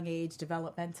at a young age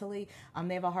developmentally,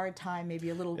 they have a hard time, maybe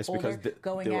a little older,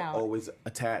 going out. They're always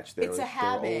attached. It's a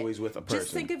habit. They're always with a person.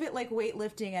 Just think of it like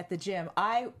weightlifting at the gym.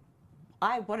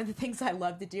 One of the things I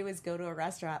love to do is go to a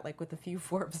restaurant, like with a few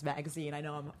Forbes magazine. I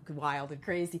know I'm wild and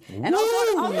crazy, and I'll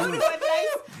go to a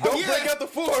nice. Don't break out the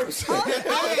Forbes. I'll go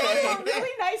to a really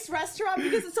nice restaurant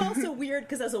because it's also weird.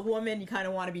 Because as a woman, you kind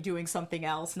of want to be doing something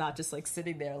else, not just like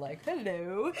sitting there like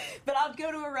hello. But I'll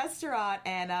go to a restaurant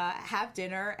and have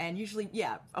dinner, and usually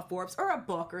a Forbes or a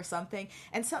book or something.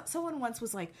 And someone once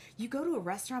was like, "You go to a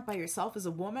restaurant by yourself as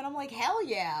a woman?" I'm like, "Hell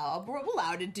yeah, we're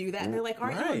allowed to do that." And they're like,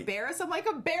 "Aren't you embarrassed?" I'm like,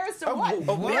 "Embarrassed of what?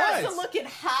 Embarrassed of looking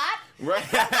hot?" Right.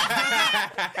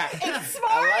 It's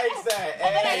smart. I like that.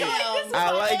 And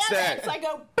I like that. So I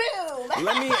go, boom.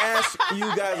 Let me ask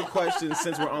you guys a question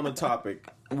since we're on the topic.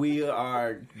 We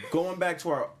are going back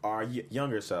to our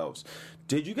younger selves.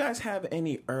 Did you guys have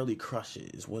any early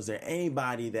crushes? Was there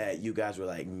anybody that you guys were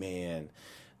like, man,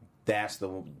 that's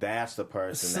the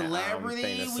person.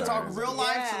 Celebrity. We talk real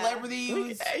life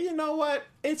celebrities. You know what?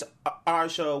 It's our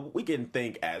show. We can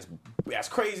think as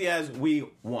crazy as we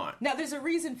want. Now, there's a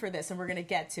reason for this, and we're going to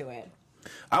get to it.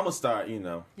 I'm going to start,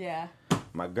 Yeah.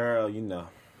 my girl,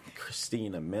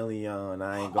 Christina Milian,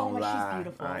 I ain't gonna lie. She's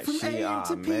beautiful. From AM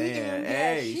to PM.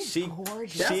 Hey, she's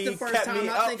gorgeous. That's she the first kept time me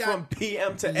I up think from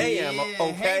PM to AM.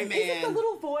 Okay, hey, man. Is it the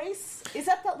little voice? Is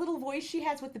that little voice she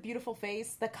has with the beautiful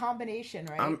face? The combination,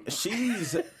 right?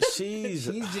 She's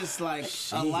just like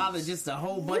a lot of just a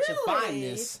whole bunch of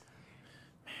fineness.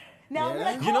 Now, Yeah. when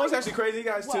I You know what's call actually crazy,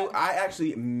 guys? Too, What? I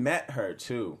actually met her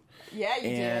too. Yeah, you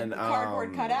And, did. The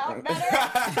cardboard cutout. Better.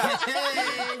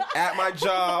 At my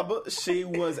job, she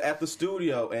was at the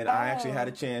studio, and I actually had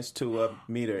a chance to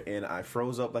meet her, and I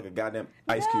froze up like a goddamn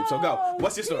ice cube. So go.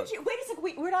 What's your story? Wait a second.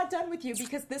 We're not done with you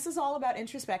because this is all about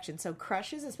introspection. So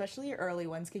crushes, especially your early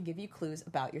ones, can give you clues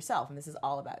about yourself, and this is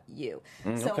all about you.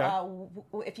 So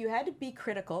if you had to be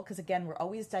critical, because again, we're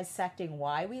always dissecting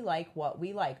why we like what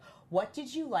we like. What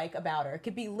did you like about her? It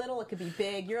could be little, it could be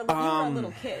big. You were a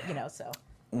little kid, so.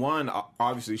 One,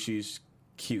 obviously she's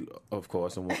cute, of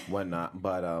course, and whatnot,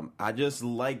 but I just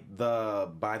like the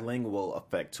bilingual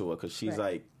effect to her because she's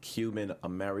like Cuban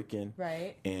American,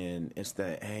 right? And it's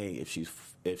that, hey, if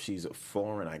she's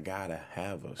foreign, I gotta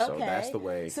have her. So that's the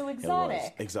way. So exotic, it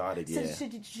was. Exotic, yeah. So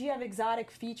did she have exotic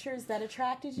features that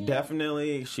attracted you?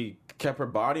 Definitely, she kept her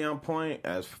body on point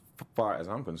as far as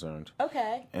I'm concerned.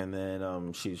 Okay. And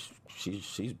then she's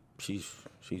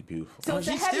beautiful. So it's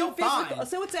she's a heavy still physical. fine.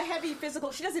 So it's a heavy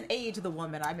physical. She doesn't age the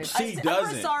woman. I mean, She I doesn't.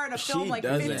 first saw her in a film She like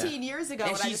doesn't. 15 years ago,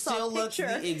 And and she I just saw still a looks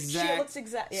picture. the exact She looks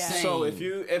exact. Yeah. same. So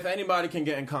if anybody can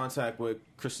get in contact with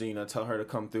Christina, tell her to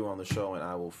come through on the show, and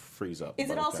I will freeze up. Is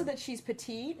it But also okay. that she's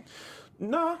petite?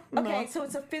 No. Okay, so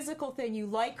it's a physical thing. You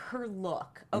like her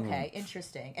look. Okay,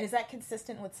 interesting. And is that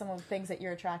consistent with some of the things that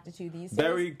you're attracted to these days?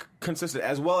 Very consistent,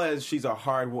 as well as she's a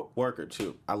hard worker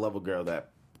too. I love a girl that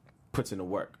puts in the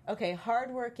work. Okay,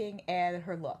 hardworking and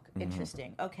her look.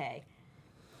 Interesting. Okay.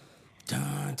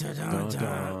 Dun, dun, dun,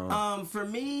 dun. For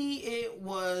me, it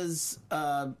was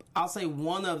I'll say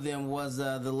one of them was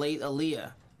the late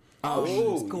Aaliyah.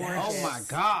 Oh, gorgeous. Oh my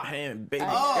God! Man, baby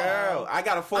girl, I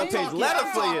got a 4-page letter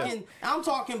for you. I'm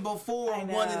talking before I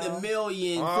know. 1 in a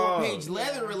million 4-page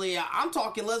letter. Really, I'm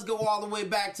talking. Let's go all the way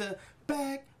back to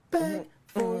back,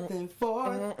 forth and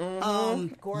forth.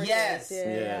 Gorgeous. Yes,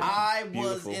 Yeah. I was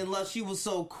Beautiful. in love. She was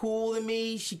so cool to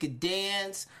me. She could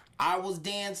dance. I was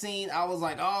dancing. I was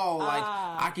like,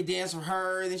 I could dance for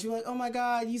her. And then she was like, oh my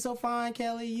God, you so fine,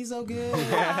 Kelly. You so good. You're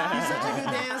such a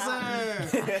good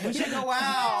dancer. We should go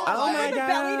out. Oh my The God.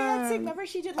 belly dancing. Remember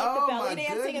she did like the belly my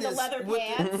dancing and the goodness. leather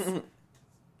pants?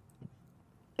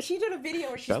 She did a video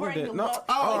where she's Belly wearing the dan- no.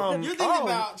 look. You're thinking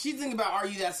about. She's thinking about. Are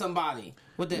you that somebody?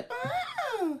 With the.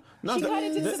 No, She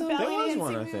kinda did some belly there was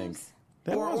one, I dancing think. moves.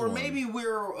 There was Or one. maybe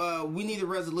we need a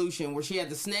resolution where she had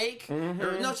the snake. Or,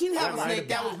 no, she didn't have a That snake.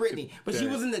 That was Britney. But she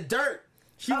Yeah. was in the dirt.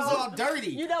 She was all dirty.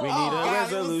 You know, We need a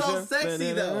God, it was so resolution.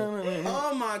 sexy though.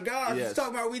 Oh my God! Yes. Just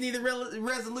talking about we need a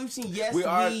resolution. Yes, We we,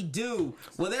 are- do.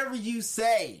 Whatever you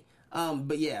say.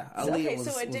 But yeah, Aaliyah okay, was,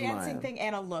 so a was dancing mine. thing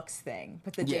and a looks thing,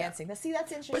 but the Yeah. dancing. That's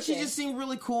interesting. But she just seemed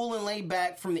really cool and laid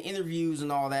back from the interviews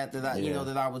and all that I Yeah.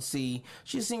 that I would see.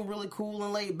 She just seemed really cool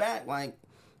and laid back. Like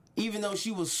even though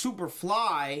she was super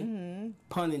fly,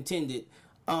 pun intended,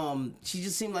 she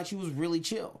just seemed like she was really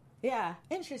chill. Yeah,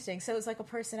 interesting. So it's like a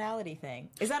personality thing.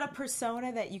 Is that a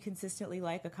persona that you consistently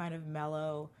like? A kind of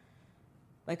mellow,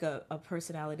 like a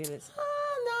personality that's. No,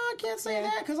 I can't say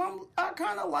that because I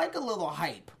kind of like a little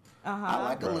hype. I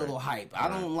like a little hype. I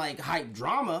don't like hype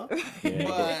drama, but we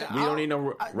don't need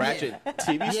no ratchet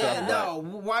TV stuff. Yeah, no.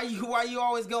 Why you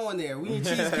always going there? We in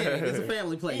Cheesecake. It's a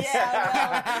family place.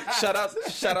 Yeah, Shout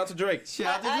out to Drake.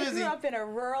 Shout out to I grew Drizzy. up in a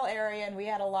rural area, and we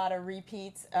had a lot of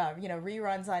repeats,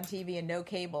 reruns on TV and no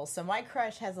cable. So my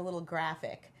crush has a little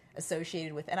graphic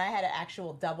associated with, and I had an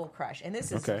actual double crush. And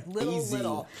this is Okay.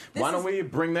 little. This Why don't is- we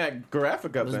bring that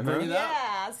graphic up then, huh? bring it up.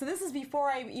 Yeah, so this is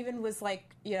before I even was like,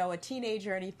 a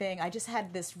teenager or anything. I just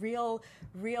had this real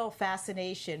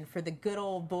fascination for the good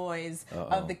old boys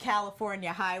of the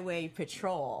California Highway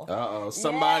Patrol.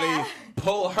 Somebody Yeah.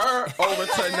 pull her over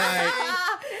tonight.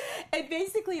 And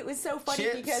basically, it was so funny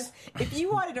Chips. because if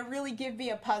you wanted to really give me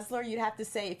a puzzler, you'd have to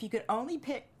say, if you could only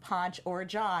pick Ponch or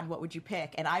John, what would you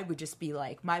pick? And I would just be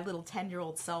like, my little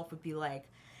 10-year-old self would be like,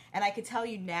 and I could tell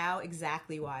you now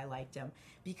exactly why I liked them.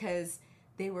 Because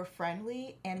they were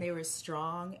friendly and they were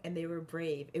strong and they were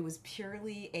brave. It was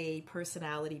purely a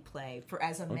personality play.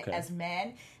 As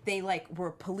men, they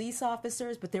were police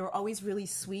officers, but they were always really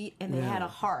sweet and they had a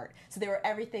heart. So they were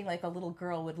everything like a little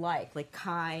girl would like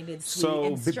kind and sweet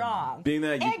and strong, being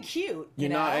that and cute. You're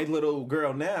not a little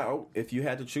girl now. If you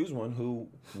had to choose one, who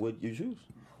would you choose?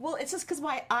 Well, it's just because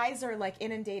my eyes are like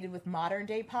inundated with modern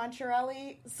day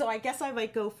Poncherelli, so I guess I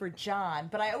might go for John.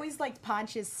 But I always liked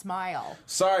Ponch's smile.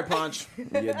 Sorry, Ponch, you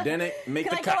didn't make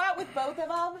Can the I cut. go out with both of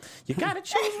them? You gotta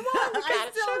choose one. You I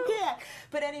gotta still choose. can't.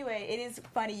 But anyway, it is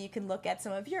funny. You can look at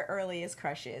some of your earliest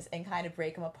crushes and kind of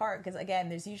break them apart because again,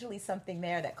 there's usually something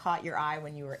there that caught your eye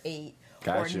when you were 8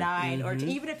 Gotcha. or 9, or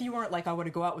even if you weren't like, I want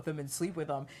to go out with them and sleep with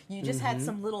them, you just had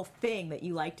some little thing that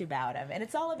you liked about them. And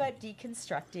it's all about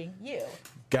deconstructing you.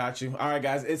 Got you. All right,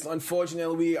 guys. It's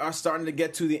unfortunately we are starting to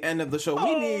get to the end of the show.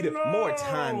 We need more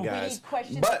time, guys. We need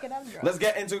questions but and conundrums. let's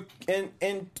get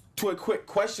into a quick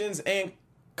questions and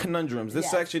conundrums. This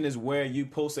Yes. section is where you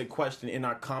post a question in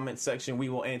our comment section. We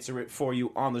will answer it for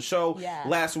you on the show. Yeah.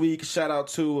 Last week, shout out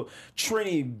to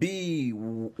Trini B.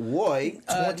 Woy,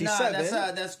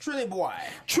 27. That's Trinity Boy.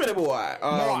 Trinity Boy.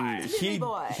 Trinity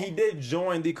Boy. He did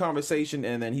join the conversation,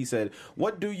 and then he said,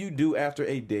 "What do you do after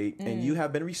a date and you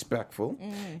have been respectful?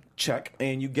 Check.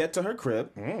 And you get to her crib?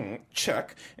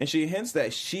 Check. And she hints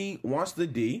that she wants the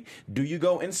D. Do you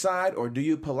go inside or do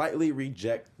you politely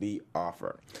reject the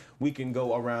offer?" We can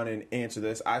go around and answer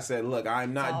this. I said, look,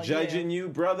 I'm not all judging you,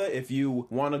 brother. If you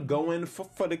want to go in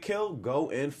for the kill, go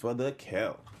in for the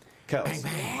kill. Kels.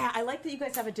 Yeah, I like that you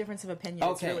guys have a difference of opinion.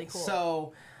 Okay, It's really cool.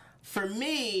 so for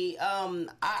me,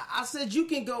 I said you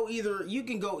can go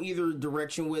either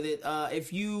direction with it.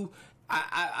 If you,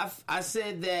 I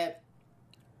said that,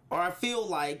 or I feel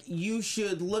like you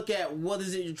should look at what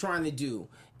is it you're trying to do.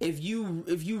 If you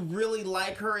really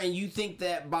like her and you think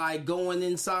that by going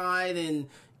inside and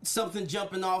something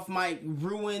jumping off might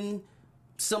ruin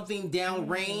something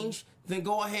downrange, then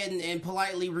go ahead and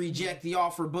politely reject the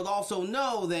offer. But also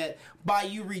know that by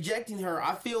you rejecting her,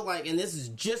 I feel like, and this is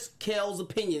just Kel's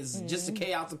opinion, this is just a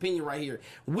Chaos opinion right here,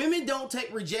 women don't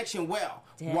take rejection well.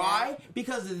 Damn. Why?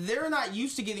 Because they're not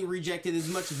used to getting rejected as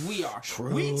much as we are.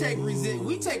 True. We take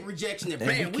rejection and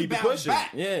bam, we keep it bounce pushing.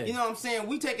 back. Yeah. You know what I'm saying?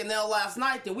 We take an L last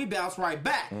night, then we bounce right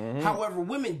back. However,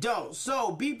 women don't.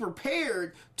 So be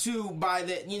prepared to by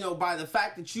the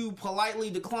fact that you politely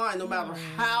decline, no matter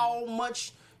how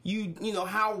much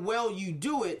how well you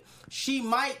do it, she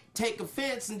might take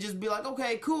offense and just be like,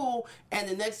 okay, cool, and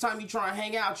the next time you try and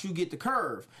hang out, you get the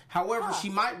curve. However, she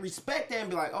might respect that and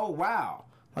be like, oh, wow.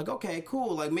 Like, okay,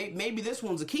 cool. Like, maybe this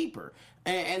one's a keeper.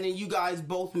 And then you guys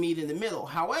both meet in the middle.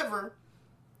 However,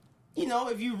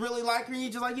 if you really like her and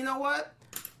you're just like, you know what?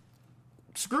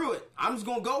 Screw it. I'm just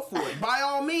going to go for it. By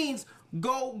all means,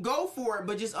 go for it,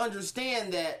 but just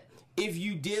understand that if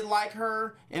you did like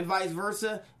her and vice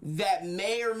versa, that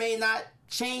may or may not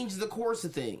change the course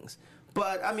of things.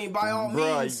 But I mean, by all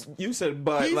means, you said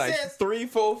but like says, 3,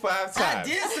 4, 5 times. I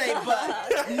did say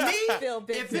but. Me,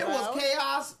 Big if it bro. was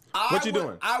chaos,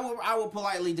 doing? I would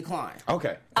politely decline.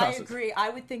 Okay. I Constance. agree. I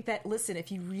would think that, listen,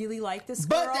 if you really like this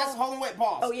girl... But that's hold on, wait,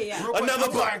 pause. Oh, yeah. Real quick, Another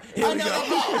I'm sorry. but. Here we Another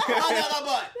go. but.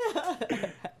 Another but.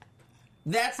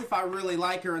 That's if I really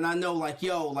like her and I know, like,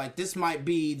 this might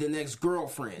be the next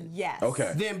girlfriend. Yes.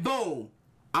 Okay. Then boom,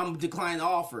 I'm declining the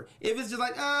offer. If it's just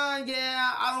like,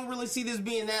 yeah, I don't really see this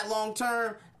being that long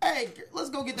term. Hey, let's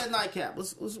go get that nightcap.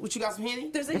 What you got, some Henny?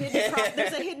 There's a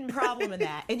hidden problem in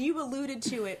that. And you alluded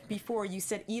to it before. You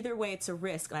said either way it's a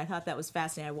risk. And I thought that was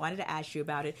fascinating. I wanted to ask you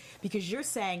about it because you're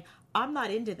saying, I'm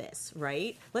not into this,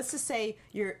 right? Let's just say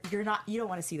you don't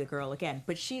want to see the girl again,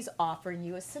 but she's offering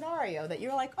you a scenario that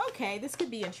you're like, okay, this could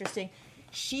be interesting.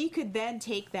 She could then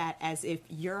take that as if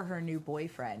you're her new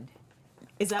boyfriend.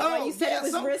 Is that why you said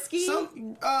it was risky?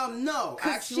 No,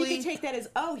 actually, she could take that as,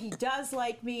 he does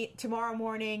like me. Tomorrow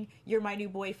morning, you're my new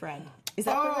boyfriend. Is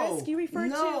that the risk you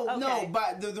referred to? Okay. No,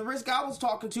 but the risk I was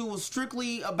talking to was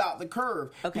strictly about the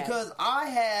curve. Okay. Because I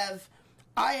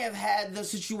have had the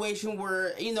situation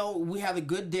where, we had a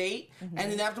good date,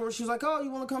 and then afterwards she was like, oh,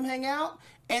 you want to come hang out?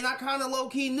 And I kind of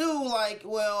low-key knew, like,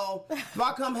 well, if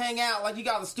I come hang out, like, you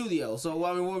got a studio, so,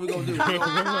 I mean, what are we going to do? You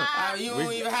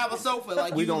don't even have a sofa.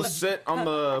 Like, We going to sit on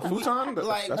the futon?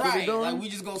 Like, That's what we right, doing? like we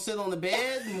just gonna sit on the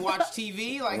bed and watch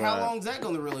TV. Like, how long is that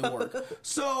gonna really work?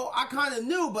 So I kind of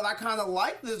knew, but I kind of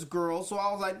liked this girl, so I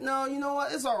was like, no, you know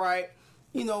what, it's all right,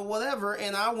 whatever.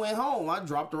 And I went home. I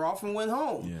dropped her off and went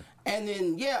home. Yeah. And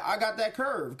then I got that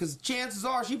curve because chances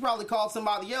are she probably called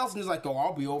somebody else and was like, oh,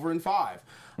 I'll be over in 5.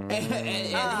 And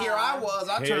here I was.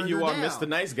 I turned her down. Here you are, Mr.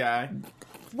 Nice Guy.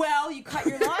 Well, you cut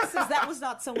your losses. That was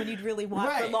not someone you'd really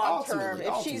want for long term.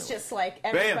 If she's just like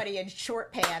everybody in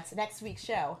short pants, next week's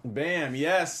show. Bam,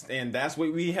 yes. And that's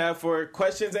what we have for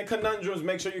questions and conundrums.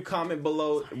 Make sure you comment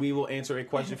below. We will answer a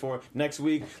question for next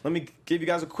week. Let me give you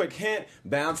guys a quick hint.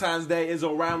 Valentine's Day is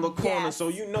around the corner, so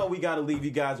you know we got to leave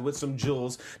you guys with some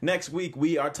jewels. Next week,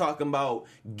 we are talking about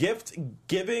gift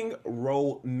giving,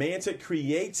 romantic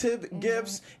creative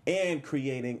gifts, and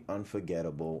creating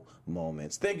unforgettable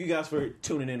moments. Thank you guys for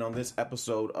tuning in on this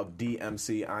episode of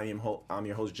DMC. I'm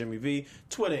your host, Jimmy V.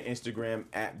 Twitter, Instagram,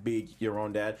 at Be Your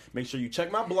Own Dad. Make sure you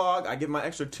check my blog. I give my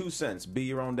extra 2 cents.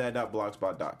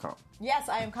 BeYourOwnDad.blogspot.com. Yes,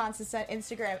 I am Constance on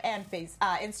Instagram and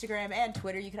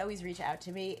Twitter. You can always reach out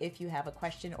to me if you have a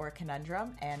question or a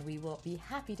conundrum, and we will be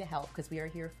happy to help because we are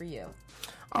here for you.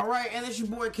 All right, and it's your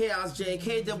boy Chaos J,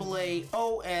 KAAOSJ.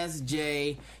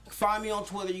 Find me on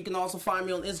Twitter. You can also find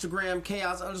me on Instagram,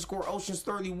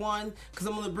 Chaos_Oceans31, because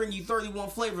I'm going to bring you 31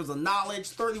 flavors of knowledge,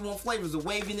 31 flavors of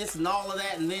waviness, and all of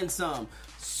that, and then some.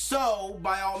 So,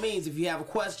 by all means, if you have a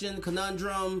question,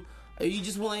 conundrum, or you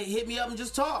just want to hit me up and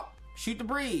just talk, shoot the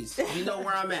breeze. You know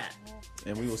where I'm at.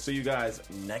 And we will see you guys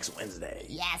next Wednesday.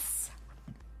 Yes.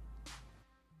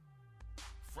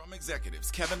 From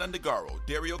executives Kevin Undergaro,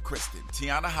 Dario Kristen,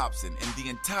 Tiana Hobson, and the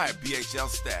entire BHL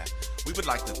staff, we would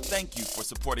like to thank you for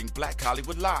supporting Black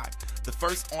Hollywood Live, the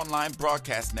first online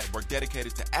broadcast network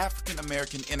dedicated to African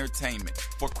American entertainment.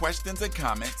 For questions and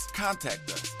comments,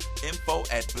 contact us.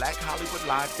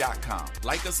 info@blackhollywoodlive.com.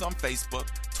 Like us on Facebook,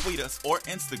 tweet us, or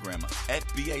Instagram us at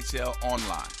BHL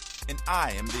Online. And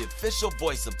I am the official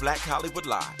voice of Black Hollywood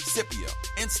Live, Scipio.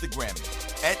 Instagram me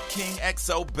at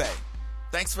KingXOBay.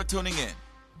 Thanks for tuning in.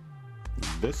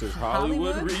 This is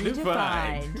Hollywood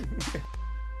Redefined.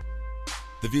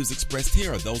 The views expressed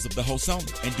here are those of the host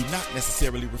only and do not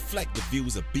necessarily reflect the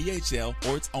views of BHL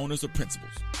or its owners or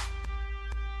principals.